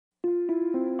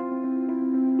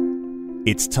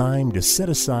It's time to set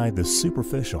aside the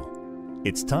superficial.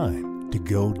 It's time to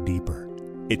go deeper.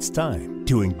 It's time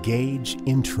to engage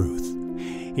in truth.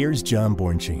 Here's John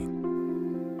Bornschein.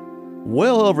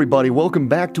 Well, everybody, welcome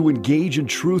back to Engage in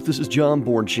Truth. This is John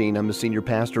Bornschein. I'm the senior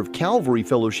pastor of Calvary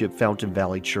Fellowship Fountain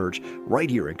Valley Church right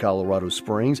here in Colorado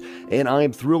Springs, and I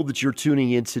am thrilled that you're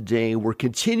tuning in today. We're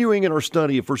continuing in our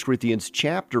study of 1 Corinthians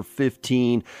chapter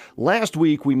 15. Last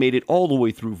week, we made it all the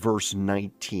way through verse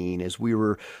 19 as we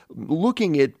were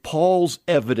looking at Paul's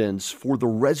evidence for the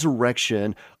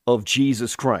resurrection of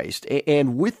Jesus Christ.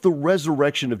 And with the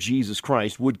resurrection of Jesus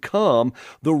Christ would come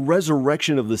the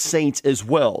resurrection of the saints as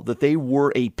well, that they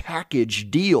were a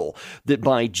package deal, that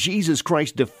by Jesus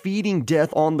Christ defeating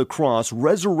death on the cross,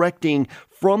 resurrecting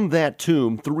from that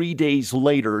tomb 3 days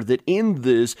later, that in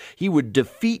this he would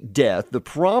defeat death. The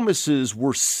promises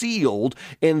were sealed,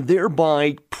 and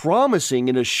thereby promising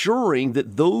and assuring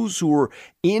that those who are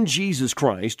in Jesus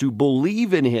Christ, who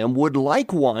believe in him, would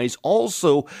likewise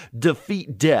also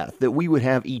defeat death, that we would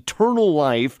have eternal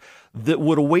life that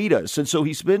would await us. And so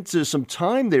he spent some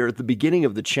time there at the beginning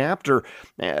of the chapter,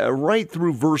 right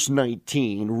through verse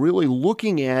 19, really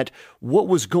looking at what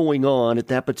was going on at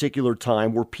that particular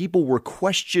time where people were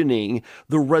questioning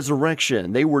the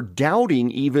resurrection. They were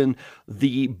doubting even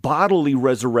the bodily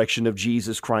resurrection of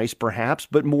Jesus Christ, perhaps,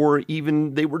 but more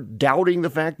even they were doubting the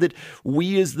fact that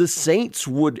we as the saints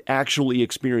would actually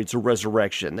experience a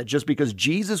resurrection, that just because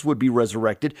Jesus would be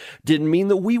resurrected didn't mean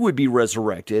that we would be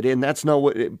resurrected. And that's not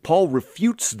what Paul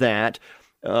refutes that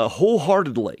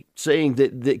wholeheartedly, saying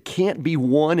that can't be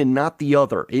one and not the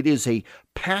other. It is a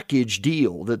package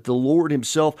deal, that the Lord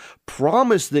himself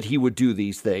promised that he would do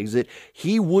these things, that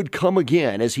he would come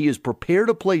again as he has prepared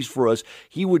a place for us.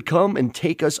 He would come and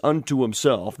take us unto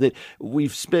himself. That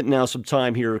we've spent now some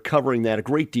time here covering that a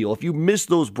great deal. If you missed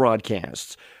those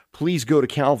broadcasts, please go to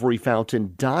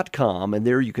calvaryfountain.com, and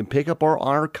there you can pick up our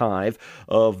archive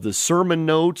of the sermon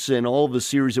notes and all of the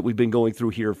series that we've been going through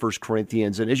here in 1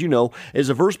 Corinthians. And as you know, as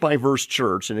a verse-by-verse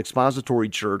church, an expository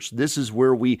church, this is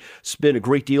where we spend a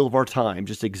great deal of our time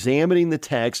just examining the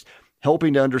text,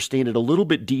 helping to understand it a little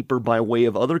bit deeper by way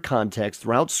of other context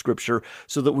throughout Scripture,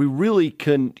 so that we really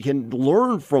can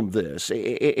learn from this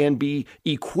and be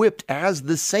equipped as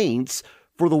the saints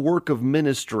for the work of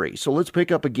ministry. So let's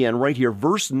pick up again right here.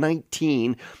 Verse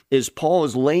 19, as Paul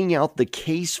is laying out the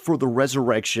case for the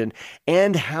resurrection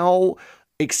and how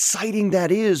exciting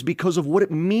that is because of what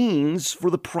it means for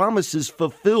the promises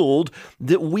fulfilled,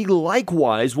 that we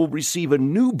likewise will receive a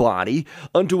new body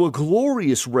unto a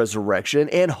glorious resurrection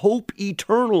and hope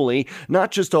eternally,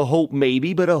 not just a hope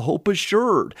maybe, but a hope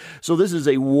assured. So this is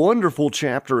a wonderful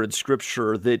chapter in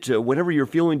Scripture that whenever you're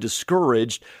feeling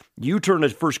discouraged, you turn to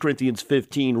 1 Corinthians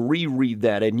 15, reread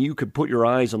that, and you could put your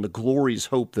eyes on the glorious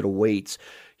hope that awaits.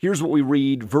 Here's what we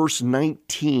read, verse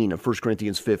 19 of 1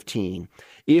 Corinthians 15.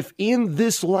 If in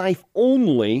this life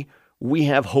only we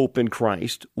have hope in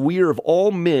Christ, we are of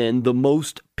all men the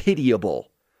most pitiable.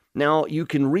 Now, you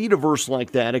can read a verse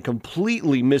like that and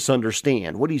completely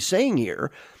misunderstand. What he's saying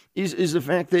here is the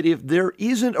fact that if there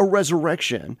isn't a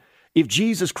resurrection, if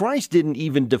Jesus Christ didn't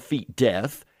even defeat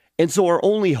death, and so our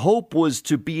only hope was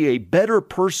to be a better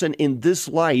person in this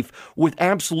life with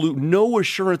absolute no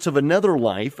assurance of another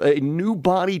life, a new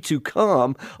body to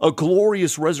come, a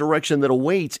glorious resurrection that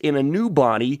awaits in a new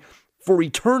body for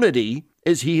eternity,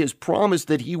 as he has promised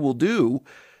that he will do,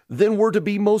 then we're to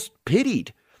be most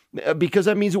pitied, because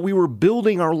that means that we were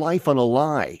building our life on a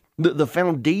lie. The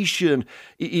foundation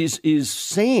is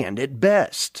sand at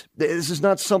best. This is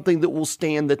not something that will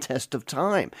stand the test of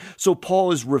time. So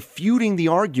Paul is refuting the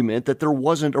argument that there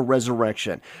wasn't a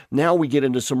resurrection. Now we get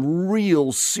into some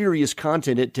real serious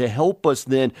content to help us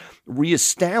then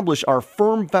reestablish our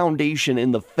firm foundation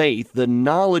in the faith, the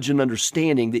knowledge and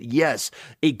understanding that yes,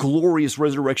 a glorious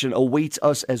resurrection awaits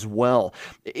us as well.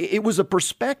 It was a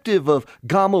perspective of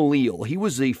Gamaliel. He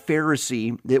was a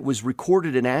Pharisee that was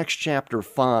recorded in Acts chapter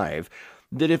 5.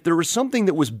 That if there was something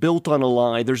that was built on a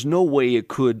lie, there's no way it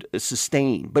could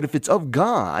sustain. But if it's of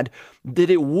God, that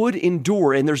it would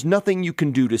endure, and there's nothing you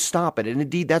can do to stop it. And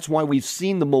indeed, that's why we've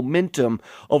seen the momentum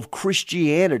of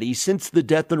Christianity since the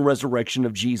death and resurrection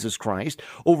of Jesus Christ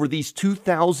over these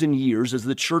 2,000 years as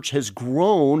the church has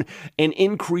grown and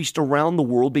increased around the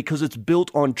world because it's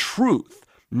built on truth,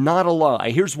 not a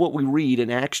lie. Here's what we read in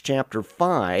Acts chapter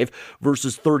 5,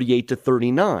 verses 38 to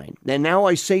 39. And now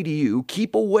I say to you,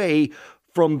 keep away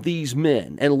from these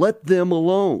men and let them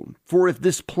alone. For if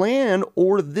this plan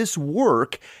or this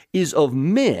work is of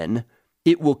men,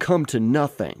 it will come to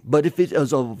nothing. But if it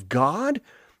is of God,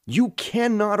 you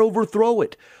cannot overthrow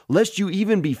it, lest you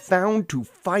even be found to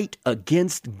fight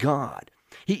against God.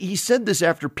 He said this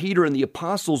after Peter and the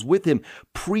apostles with him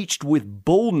preached with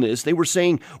boldness. They were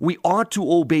saying, we ought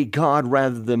to obey God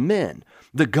rather than men.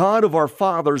 The God of our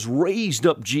fathers raised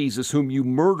up Jesus, whom you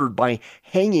murdered by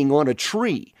hanging on a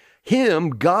tree. Him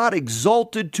God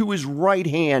exalted to his right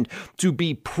hand to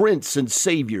be Prince and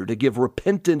Savior, to give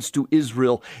repentance to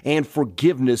Israel and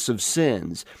forgiveness of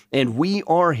sins. And we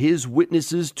are his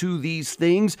witnesses to these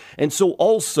things, and so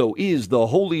also is the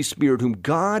Holy Spirit, whom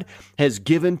God has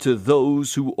given to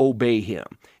those who obey him.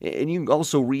 And you can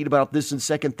also read about this in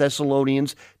 2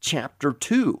 Thessalonians chapter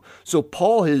 2. So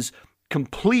Paul has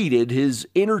completed his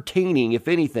entertaining, if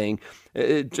anything,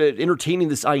 entertaining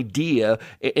this idea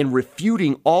and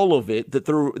refuting all of it, that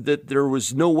there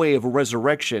was no way of a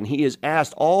resurrection. He has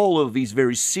asked all of these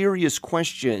very serious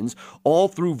questions all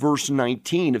through verse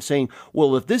 19 of saying,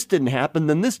 well, if this didn't happen,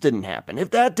 then this didn't happen.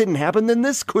 If that didn't happen, then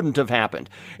this couldn't have happened.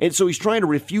 And so he's trying to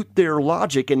refute their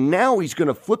logic, and now he's going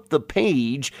to flip the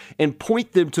page and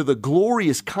point them to the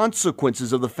glorious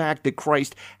consequences of the fact that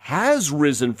Christ has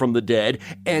risen from the dead,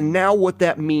 and now what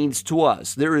that means to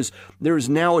us. There is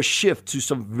now a shift to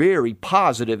some very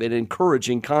positive and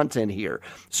encouraging content here.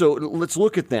 So let's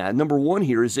look at that. Number one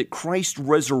here is that Christ's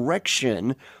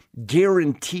resurrection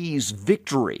guarantees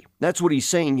victory. That's what he's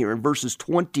saying here in verses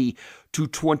 20 to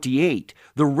 28.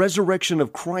 The resurrection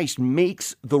of Christ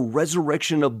makes the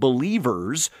resurrection of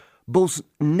believers both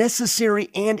necessary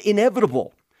and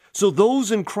inevitable. So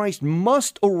those in Christ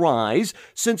must arise,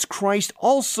 since Christ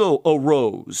also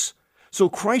arose. So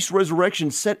Christ's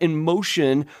resurrection set in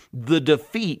motion the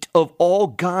defeat of all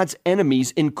God's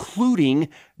enemies, including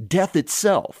death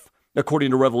itself,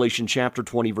 according to Revelation chapter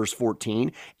 20, verse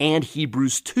 14, and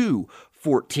Hebrews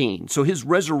 2:14. So his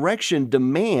resurrection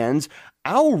demands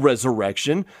our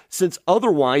resurrection, since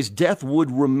otherwise death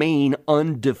would remain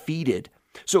undefeated.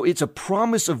 So it's a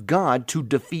promise of God to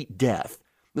defeat death.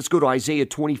 Let's go to Isaiah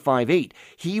 25:8.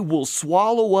 He will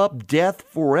swallow up death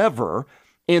forever,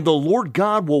 and the Lord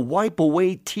God will wipe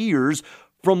away tears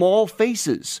from all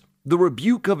faces. The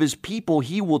rebuke of his people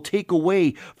he will take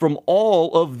away from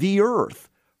all of the earth,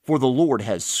 for the Lord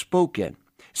has spoken.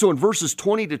 So in verses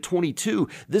 20 to 22,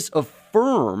 this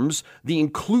affirms the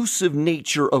inclusive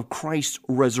nature of Christ's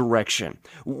resurrection.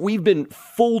 We've been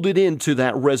folded into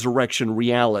that resurrection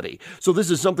reality. So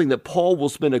this is something that Paul will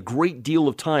spend a great deal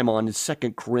of time on in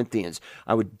 2 Corinthians.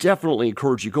 I would definitely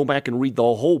encourage you, go back and read the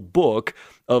whole book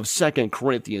of 2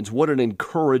 Corinthians. What an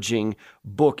encouraging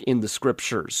book in the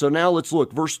scriptures. So now let's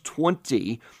look, verse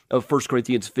 20 of 1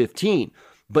 Corinthians 15.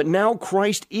 But now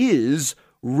Christ is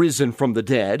risen from the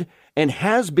dead and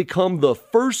has become the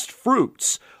first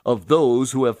fruits of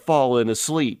those who have fallen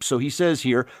asleep. So he says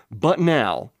here, but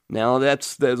now. Now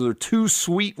those are two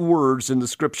sweet words in the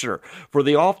scripture, for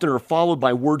they often are followed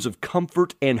by words of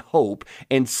comfort and hope,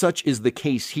 and such is the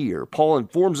case here. Paul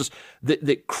informs us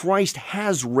that Christ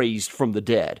has raised from the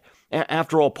dead.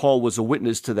 After all, Paul was a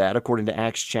witness to that, according to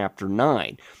Acts chapter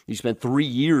 9. He spent 3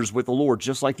 years with the Lord,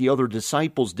 just like the other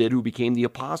disciples did who became the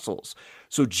apostles.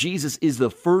 So Jesus is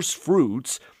the first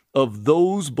fruits of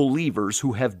those believers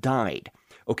who have died.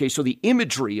 Okay, so the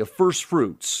imagery of first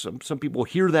fruits, some people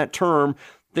hear that term,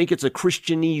 think it's a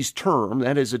Christianese term.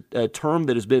 That is a term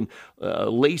that has been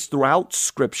laced throughout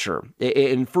Scripture.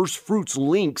 And first fruits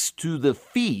links to the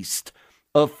feast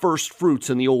of first fruits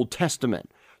in the Old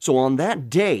Testament. So on that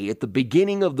day, at the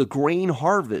beginning of the grain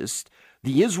harvest,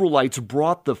 the Israelites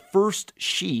brought the first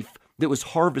sheaf that was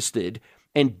harvested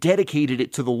and dedicated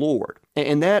it to the Lord.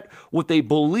 And that, what they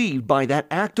believed by that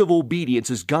act of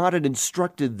obedience, as God had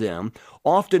instructed them,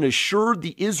 often assured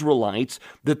the Israelites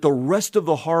that the rest of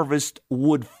the harvest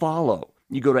would follow.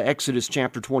 You go to Exodus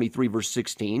chapter 23, verse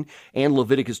 16, and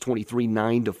Leviticus 23,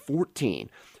 9 to 14.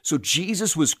 So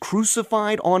Jesus was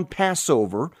crucified on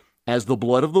Passover as the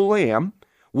blood of the Lamb,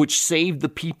 which saved the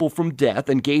people from death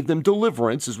and gave them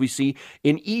deliverance, as we see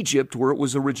in Egypt, where it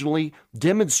was originally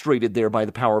demonstrated there by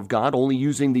the power of God, only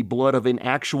using the blood of an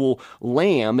actual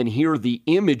lamb. And here the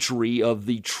imagery of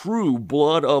the true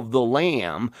blood of the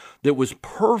lamb that was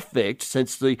perfect,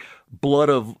 since the blood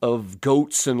of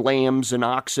goats and lambs and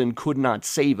oxen could not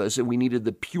save us, and we needed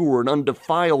the pure and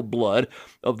undefiled blood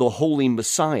of the Holy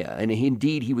Messiah. And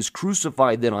indeed, he was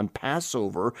crucified then on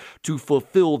Passover to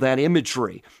fulfill that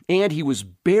imagery. And he was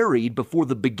buried before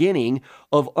the beginning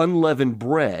of unleavened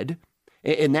bread.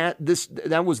 And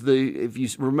that was if you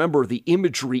remember the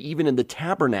imagery, even in the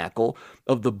tabernacle,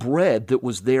 of the bread that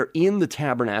was there in the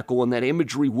tabernacle, and that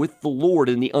imagery with the Lord.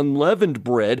 And the unleavened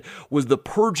bread was the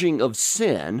purging of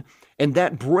sin, and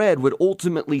that bread would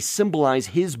ultimately symbolize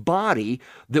his body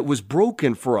that was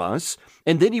broken for us.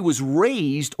 And then he was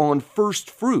raised on first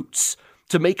fruits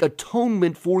to make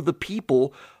atonement for the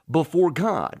people before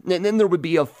God. And then there would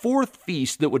be a fourth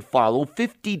feast that would follow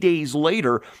 50 days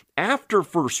later after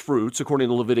first fruits, according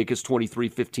to Leviticus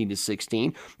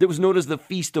 23:15-16, that was known as the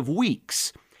Feast of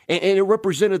Weeks. And it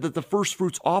represented that the first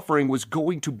fruits offering was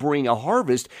going to bring a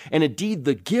harvest, and indeed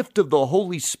the gift of the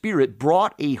Holy Spirit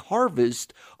brought a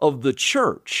harvest of the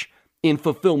church in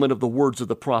fulfillment of the words of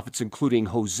the prophets, including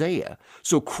Hosea.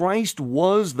 So Christ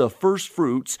was the first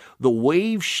fruits, the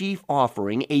wave sheaf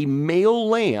offering, a male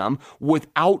lamb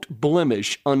without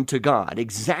blemish unto God,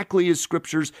 exactly as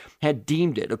scriptures had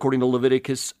deemed it, according to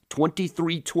Leviticus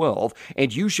 23:12.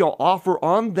 And you shall offer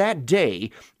on that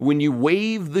day, when you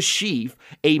wave the sheaf,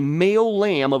 a male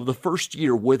lamb of the first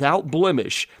year without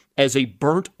blemish, as a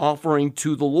burnt offering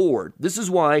to the Lord. This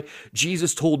is why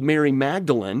Jesus told Mary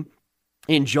Magdalene,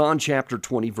 in John chapter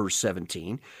 20, verse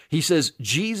 17, he says,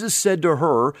 Jesus said to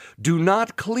her, do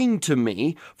not cling to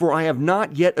me, for I have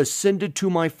not yet ascended to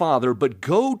my Father, but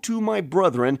go to my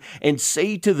brethren and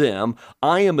say to them,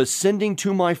 I am ascending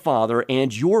to my Father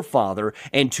and your Father,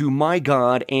 and to my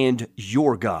God and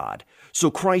your God. So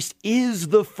Christ is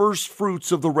the first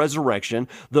fruits of the resurrection,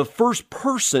 the first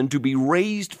person to be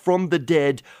raised from the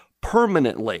dead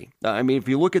permanently. I mean, if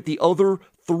you look at the other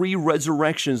three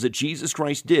resurrections that Jesus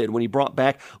Christ did when he brought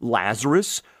back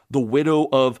Lazarus, the widow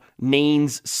of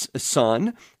Nain's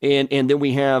son, and then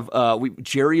we have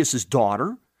Jairus'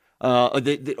 daughter.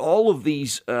 All of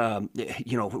these,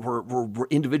 were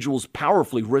individuals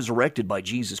powerfully resurrected by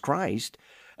Jesus Christ.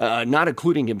 Not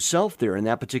including himself there in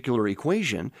that particular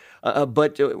equation.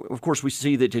 But of course, we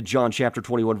see that in John chapter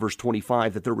 21, verse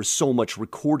 25, that there was so much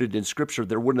recorded in Scripture,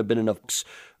 there wouldn't have been enough,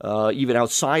 even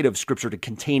outside of Scripture, to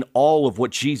contain all of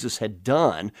what Jesus had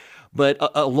done. But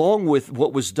along with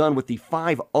what was done with the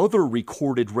 5 other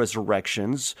recorded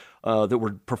resurrections that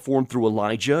were performed through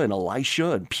Elijah and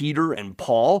Elisha and Peter and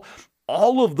Paul,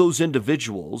 all of those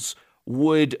individuals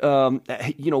would,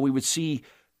 we would see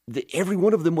every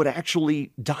one of them would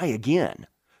actually die again.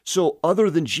 So other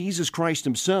than Jesus Christ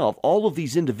himself, all of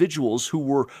these individuals who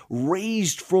were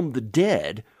raised from the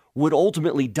dead would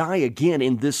ultimately die again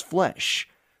in this flesh.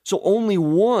 So only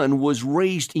one was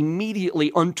raised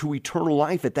immediately unto eternal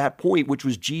life at that point, which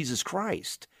was Jesus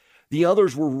Christ. The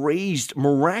others were raised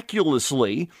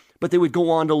miraculously, but they would go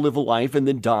on to live a life and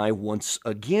then die once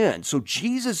again. So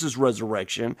Jesus'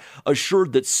 resurrection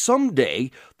assured that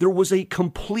someday there was a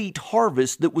complete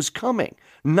harvest that was coming,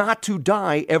 not to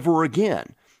die ever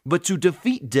again, but to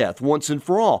defeat death once and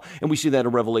for all. And we see that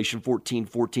in Revelation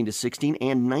 14:14-16,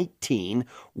 and 19,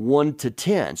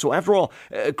 1-10. So after all,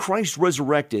 Christ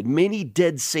resurrected. Many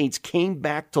dead saints came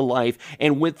back to life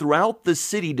and went throughout the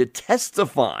city to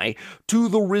testify to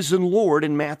the risen Lord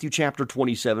in Matthew chapter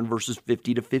 27, verses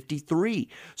 50-53.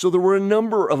 So there were a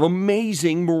number of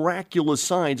amazing, miraculous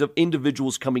signs of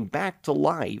individuals coming back to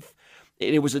life.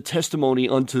 It was a testimony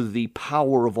unto the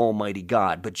power of Almighty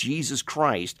God. But Jesus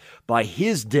Christ, by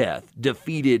his death,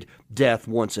 defeated death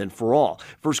once and for all.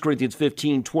 1 Corinthians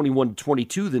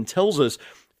 15:21-22 then tells us,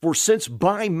 for since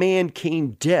by man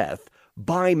came death,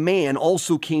 by man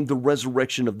also came the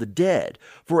resurrection of the dead.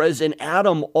 For as in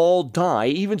Adam all die,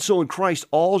 even so in Christ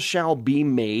all shall be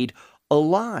made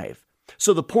alive.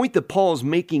 So the point that Paul is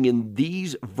making in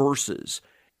these verses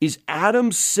is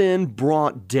Adam's sin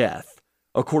brought death,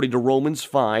 according to Romans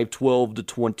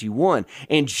 5:12-21.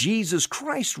 And Jesus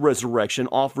Christ's resurrection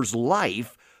offers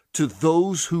life to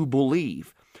those who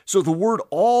believe. So the word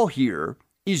all here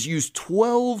is used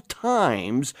 12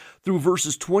 times through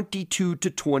verses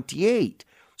 22-28.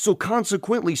 So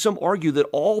consequently, some argue that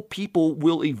all people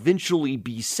will eventually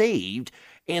be saved,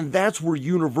 and that's where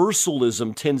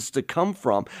universalism tends to come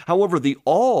from. However, the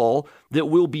all that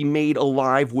will be made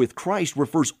alive with Christ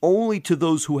refers only to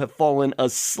those who have fallen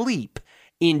asleep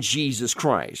in Jesus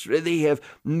Christ. They have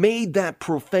made that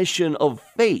profession of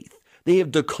faith. They have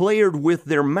declared with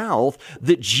their mouth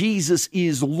that Jesus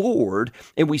is Lord,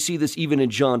 and we see this even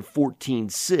in John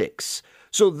 14:6.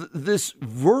 So this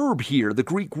verb here, the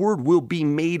Greek word will be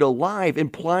made alive,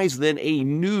 implies then a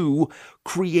new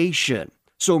creation.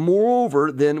 So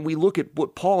moreover, then we look at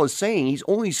what Paul is saying. He's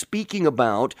only speaking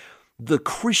about the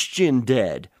Christian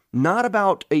dead, not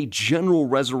about a general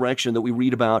resurrection that we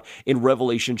read about in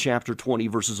Revelation chapter 20,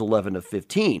 verses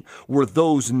 11-15, where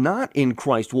those not in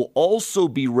Christ will also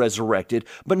be resurrected,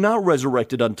 but not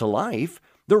resurrected unto life.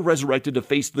 They're resurrected to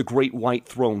face the great white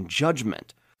throne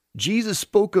judgment. Jesus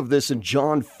spoke of this in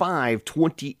John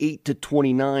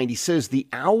 5:28-29. He says, the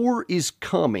hour is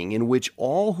coming in which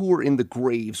all who are in the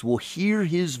graves will hear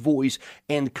his voice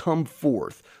and come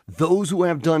forth, those who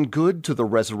have done good to the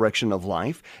resurrection of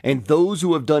life, and those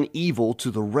who have done evil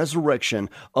to the resurrection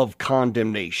of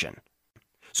condemnation.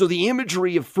 So the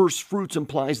imagery of first fruits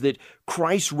implies that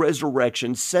Christ's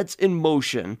resurrection sets in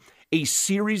motion a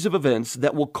series of events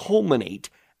that will culminate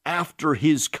after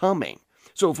his coming.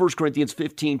 So 1 Corinthians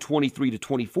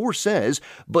 15:23-24 says,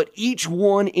 "But each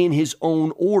one in his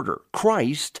own order,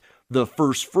 Christ, the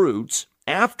first fruits,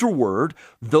 afterward,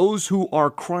 those who are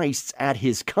Christ's at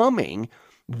his coming,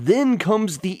 then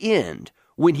comes the end,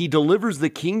 when he delivers the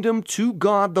kingdom to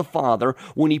God the Father,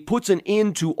 when he puts an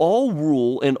end to all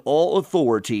rule and all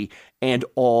authority and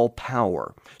all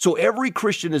power." So every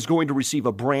Christian is going to receive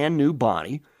a brand new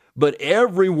body, but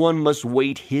everyone must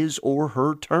wait his or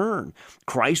her turn.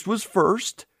 Christ was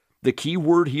first. The key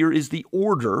word here is the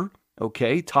order,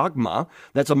 okay, tagma.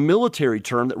 That's a military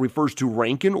term that refers to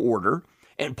rank and order.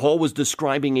 And Paul was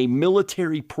describing a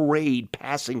military parade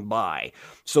passing by.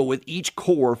 So with each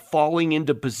corps falling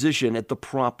into position at the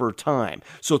proper time.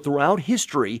 So throughout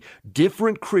history,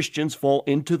 different Christians fall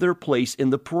into their place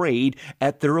in the parade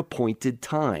at their appointed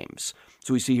times.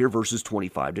 So we see here verses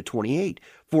 25-28.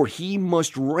 "For he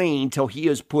must reign till he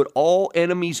has put all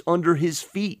enemies under his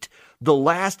feet. The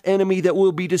last enemy that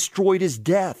will be destroyed is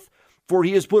death. For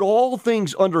he has put all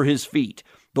things under his feet."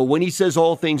 But when he says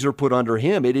all things are put under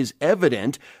him, it is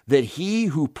evident that he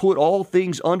who put all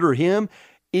things under him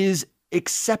is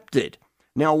accepted.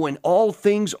 Now, when all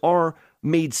things are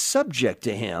made subject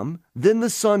to him, then the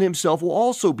Son himself will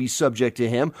also be subject to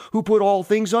him who put all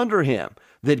things under him,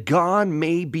 that God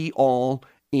may be all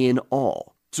in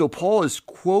all. So Paul is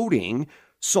quoting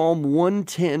Psalm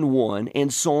 110:1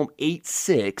 and Psalm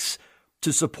 8:6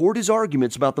 to support his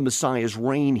arguments about the Messiah's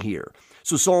reign here.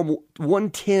 So Psalm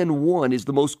 110:1 is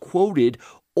the most quoted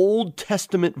Old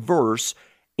Testament verse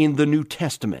in the New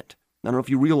Testament. I don't know if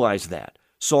you realize that.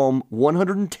 Psalm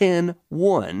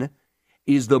 110:1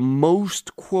 is the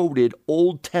most quoted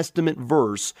Old Testament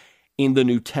verse in the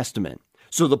New Testament.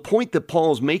 So the point that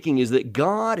Paul is making is that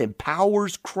God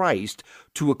empowers Christ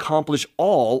to accomplish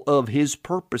all of his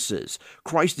purposes.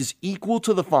 Christ is equal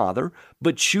to the Father,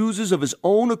 but chooses of his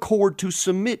own accord to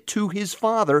submit to his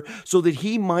Father so that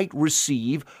he might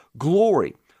receive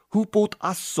glory.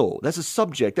 Hupotasso, that's a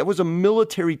subject. That was a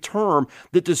military term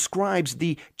that describes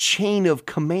the chain of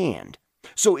command.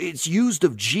 So it's used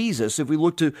of Jesus, if we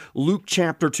look to Luke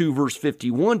chapter 2, verse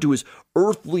 51, to his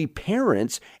earthly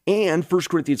parents, and 1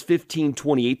 Corinthians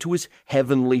 15:28 to his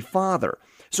heavenly Father.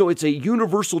 So it's a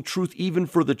universal truth even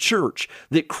for the church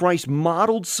that Christ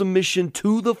modeled submission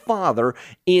to the Father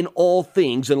in all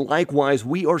things, and likewise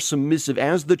we are submissive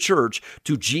as the church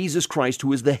to Jesus Christ,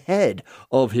 who is the head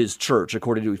of his church,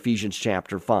 according to Ephesians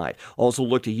chapter 5. Also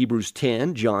look to Hebrews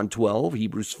 10, John 12,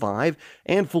 Hebrews 5,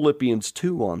 and Philippians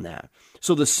 2 on that.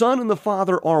 So the Son and the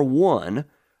Father are one,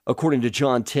 according to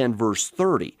John 10, verse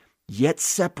 30, yet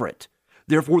separate.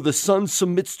 Therefore the Son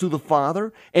submits to the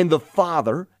Father, and the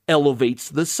Father elevates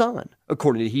the Son,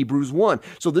 according to Hebrews 1.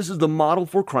 So this is the model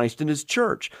for Christ and his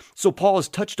church. So Paul has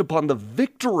touched upon the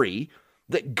victory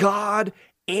that God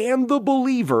and the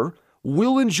believer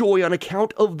will enjoy on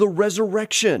account of the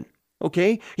resurrection.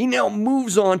 Okay? He now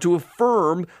moves on to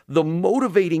affirm the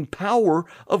motivating power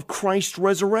of Christ's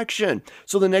resurrection.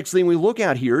 So the next thing we look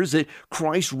at here is that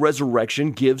Christ's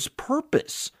resurrection gives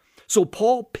purpose. So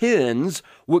Paul pins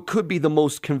what could be the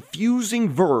most confusing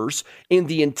verse in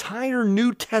the entire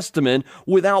New Testament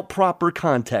without proper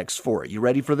context for it. You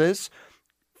ready for this?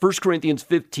 1 Corinthians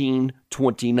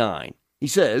 15:29. He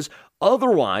says,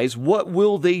 "Otherwise, what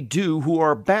will they do who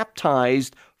are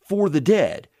baptized for the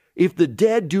dead? If the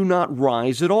dead do not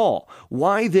rise at all,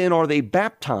 why then are they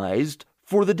baptized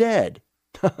for the dead?"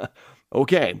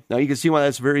 Okay, now you can see why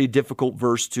that's a very difficult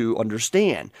verse to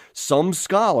understand. Some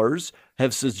scholars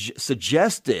have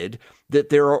suggested that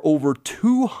there are over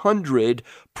 200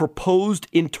 proposed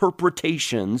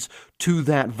interpretations to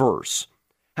that verse.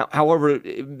 However,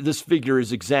 this figure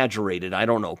is exaggerated. I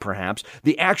don't know, perhaps.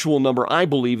 The actual number, I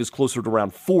believe, is closer to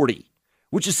around 40,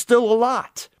 which is still a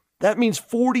lot. That means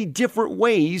 40 different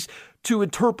ways to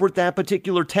interpret that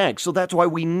particular text. So that's why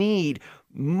we need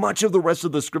much of the rest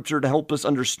of the scripture to help us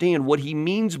understand what he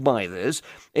means by this.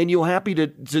 And you're happy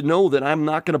to know that I'm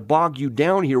not going to bog you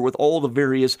down here with all the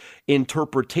various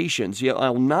interpretations.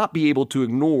 I'll not be able to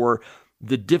ignore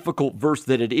the difficult verse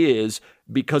that it is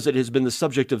because it has been the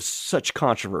subject of such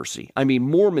controversy. I mean,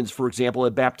 Mormons, for example,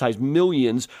 have baptized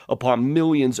millions upon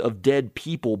millions of dead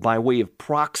people by way of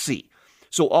proxy.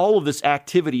 So all of this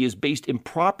activity is based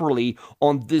improperly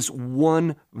on this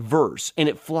one verse, and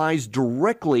it flies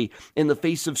directly in the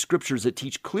face of scriptures that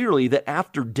teach clearly that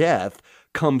after death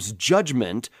comes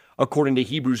judgment, according to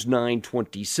Hebrews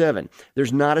 9:27.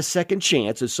 There's not a second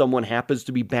chance if someone happens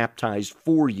to be baptized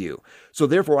for you. So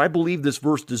therefore, I believe this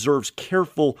verse deserves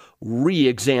careful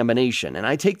re-examination. And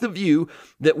I take the view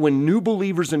that when new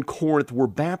believers in Corinth were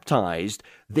baptized,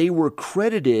 they were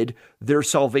credited their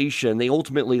salvation.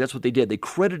 That's what they did. They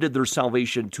credited their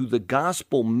salvation to the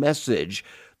gospel message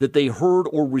that they heard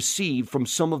or received from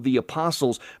some of the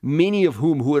apostles, many of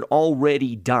who had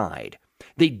already died.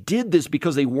 They did this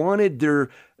because they wanted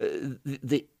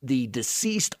the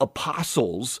deceased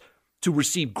apostles to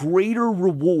receive greater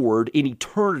reward in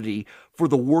eternity for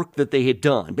the work that they had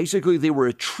done. Basically, they were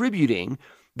attributing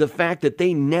the fact that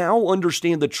they now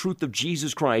understand the truth of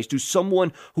Jesus Christ to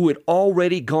someone who had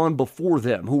already gone before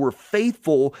them, who were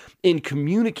faithful in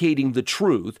communicating the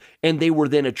truth, and they were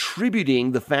then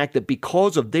attributing the fact that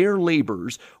because of their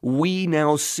labors, we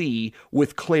now see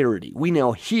with clarity. We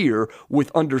now hear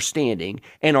with understanding,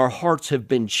 and our hearts have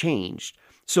been changed.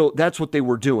 So that's what they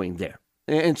were doing there.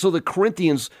 And so the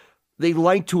Corinthians, they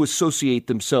like to associate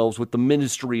themselves with the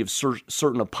ministry of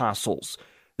certain apostles.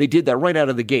 They did that right out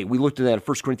of the gate. We looked at that in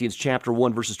 1 Corinthians chapter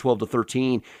 1, verses 12 to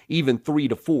 13, even 3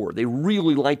 to 4. They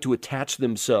really like to attach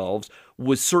themselves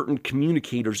with certain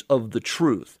communicators of the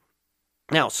truth.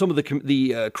 Now, some of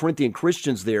the Corinthian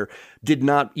Christians there did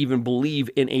not even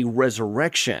believe in a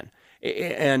resurrection,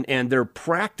 and their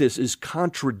practice is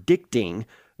contradicting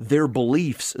their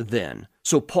beliefs then.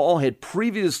 So Paul had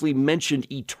previously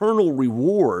mentioned eternal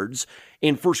rewards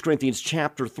in 1 Corinthians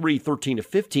chapter 3, 13 to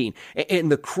 15,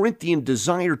 and the Corinthian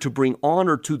desire to bring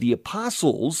honor to the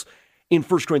apostles in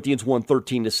 1 Corinthians 1,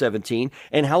 13 to 17,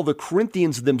 and how the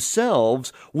Corinthians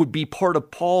themselves would be part of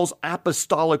Paul's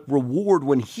apostolic reward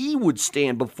when he would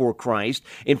stand before Christ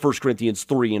in 1 Corinthians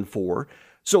 3 and 4.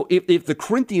 So if the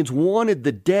Corinthians wanted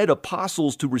the dead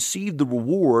apostles to receive the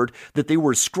reward that they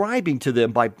were ascribing to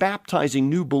them by baptizing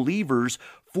new believers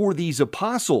for these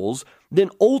apostles,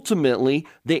 then ultimately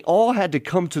they all had to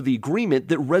come to the agreement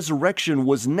that resurrection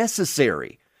was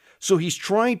necessary. So he's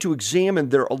trying to examine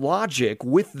their logic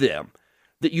with them,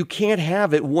 that you can't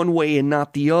have it one way and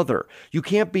not the other. You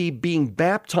can't be being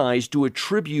baptized to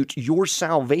attribute your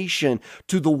salvation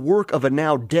to the work of a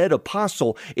now dead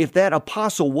apostle if that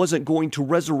apostle wasn't going to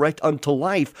resurrect unto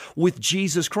life with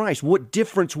Jesus Christ. What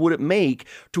difference would it make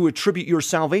to attribute your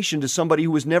salvation to somebody who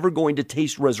was never going to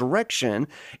taste resurrection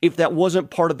if that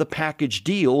wasn't part of the package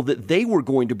deal that they were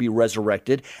going to be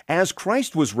resurrected as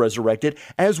Christ was resurrected,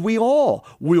 as we all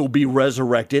will be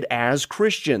resurrected as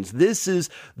Christians? This is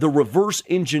the reverse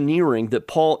engineering that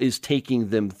Paul is taking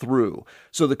them through.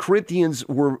 So the Corinthians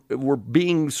were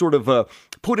being sort of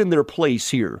put in their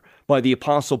place here by the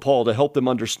Apostle Paul to help them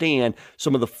understand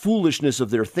some of the foolishness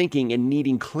of their thinking and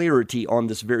needing clarity on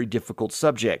this very difficult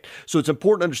subject. So it's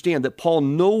important to understand that Paul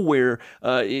nowhere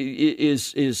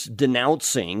is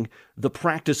denouncing the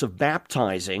practice of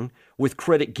baptizing with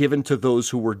credit given to those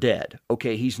who were dead.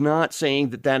 Okay, he's not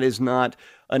saying that that is not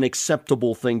an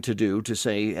acceptable thing to do, to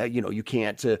say, you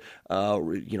can't,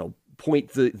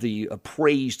 point the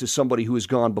praise to somebody who has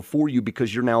gone before you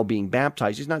because you're now being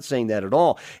baptized. He's not saying that at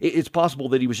all. It's possible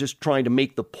that he was just trying to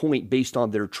make the point based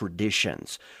on their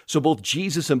traditions. So both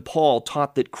Jesus and Paul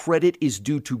taught that credit is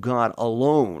due to God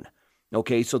alone.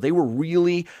 Okay, so they were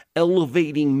really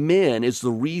elevating men as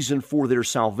the reason for their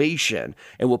salvation.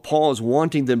 And what Paul is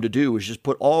wanting them to do is just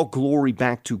put all glory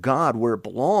back to God where it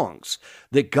belongs.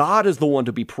 That God is the one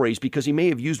to be praised because he may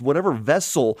have used whatever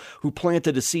vessel who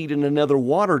planted a seed and another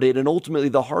watered it, and ultimately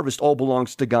the harvest all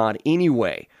belongs to God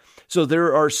anyway. So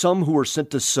there are some who are sent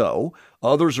to sow,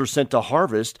 others are sent to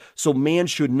harvest, so man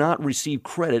should not receive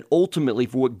credit ultimately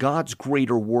for what God's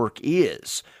greater work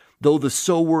is, though the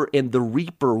sower and the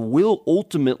reaper will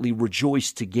ultimately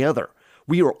rejoice together.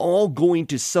 We are all going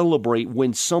to celebrate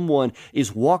when someone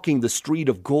is walking the street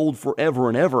of gold forever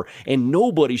and ever, and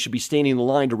nobody should be standing in the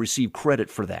line to receive credit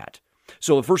for that.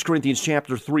 So in 1 Corinthians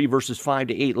chapter 3, verses 5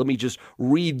 to 8, let me just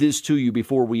read this to you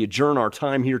before we adjourn our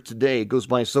time here today. It goes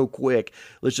by so quick.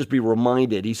 Let's just be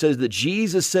reminded. He says that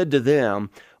Jesus said to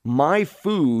them, "My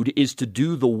food is to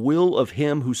do the will of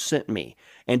him who sent me,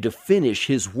 and to finish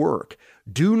his work.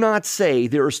 Do not say,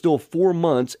 there are still 4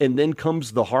 months, and then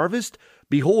comes the harvest.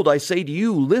 Behold, I say to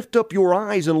you, lift up your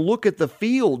eyes and look at the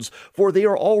fields, for they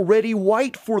are already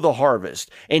white for the harvest.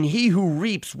 And he who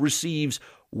reaps receives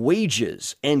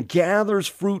wages and gathers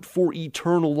fruit for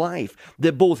eternal life,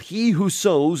 that both he who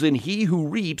sows and he who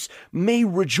reaps may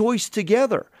rejoice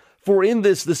together. For in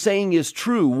this the saying is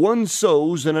true, one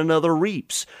sows and another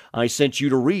reaps. I sent you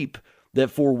to reap that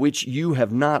for which you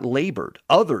have not labored.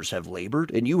 Others have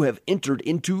labored, and you have entered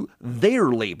into their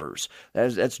labors."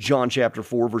 That's John chapter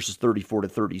 4, verses 34 to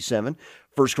 37.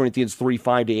 1 Corinthians 3,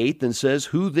 5-8 then says,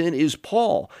 "Who then is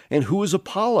Paul, and who is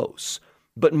Apollos?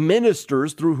 But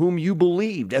ministers through whom you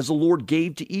believed, as the Lord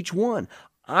gave to each one.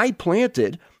 I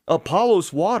planted,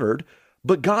 Apollos watered,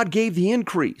 but God gave the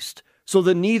increase. So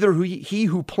that neither he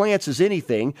who plants is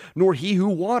anything, nor he who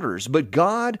waters, but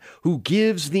God who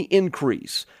gives the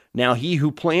increase. Now he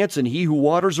who plants and he who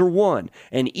waters are one,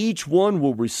 and each one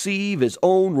will receive his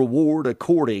own reward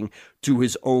according to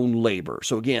his own labor."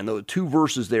 So again, the two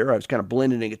verses there, I was kind of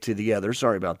blending it together.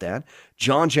 Sorry about that.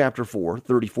 John chapter 4,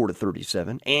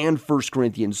 34-37, and 1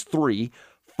 Corinthians 3,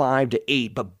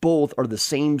 5-8, but both are the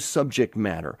same subject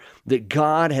matter, that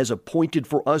God has appointed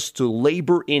for us to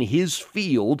labor in his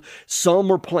field. Some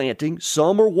are planting,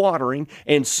 some are watering,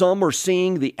 and some are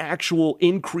seeing the actual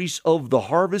increase of the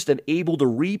harvest and able to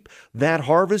reap that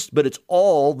harvest, but it's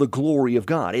all the glory of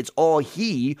God. It's all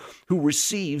he who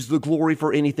receives the glory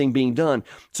for anything being done.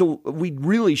 So we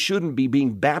really shouldn't be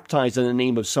being baptized in the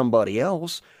name of somebody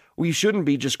else. We shouldn't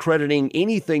be just crediting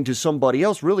anything to somebody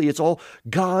else. Really, it's all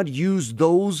God used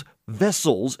those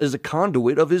vessels as a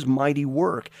conduit of his mighty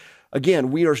work. Again,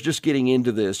 we are just getting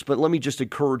into this, but let me just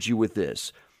encourage you with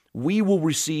this. We will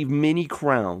receive many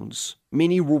crowns,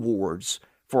 many rewards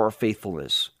for our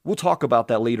faithfulness. We'll talk about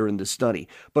that later in this study,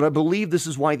 but I believe this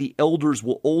is why the elders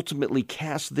will ultimately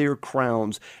cast their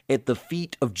crowns at the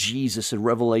feet of Jesus in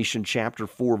Revelation chapter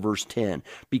 4, verse 10,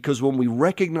 because when we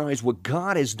recognize what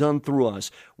God has done through us,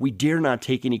 we dare not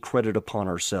take any credit upon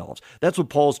ourselves. That's what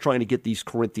Paul's trying to get these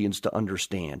Corinthians to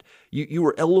understand. You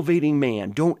are elevating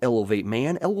man. Don't elevate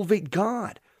man. Elevate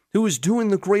God, who is doing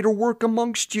the greater work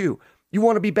amongst you. You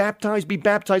want to be baptized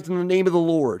in the name of the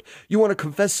Lord. You want to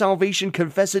confess salvation,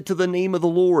 confess it to the name of the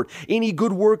Lord. Any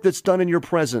good work that's done in your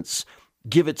presence,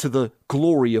 give it to the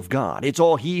glory of God. It's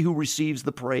all he who receives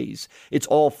the praise. It's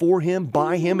all for him,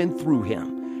 by him, and through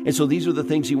him. And so these are the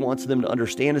things he wants them to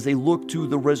understand as they look to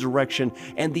the resurrection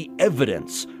and the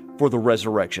evidence for the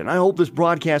resurrection. I hope this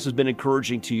broadcast has been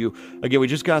encouraging to you. Again, we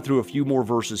just got through a few more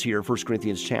verses here, 1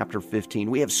 Corinthians chapter 15.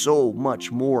 We have so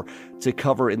much more to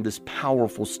cover in this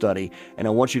powerful study, and I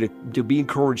want you to be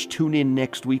encouraged. Tune in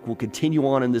next week. We'll continue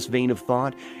on in this vein of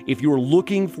thought. If you're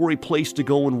looking for a place to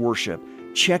go and worship,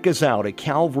 check us out at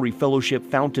Calvary Fellowship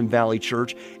Fountain Valley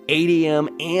Church, 8 a.m.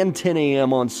 and 10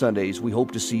 a.m. on Sundays. We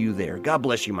hope to see you there. God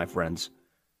bless you, my friends.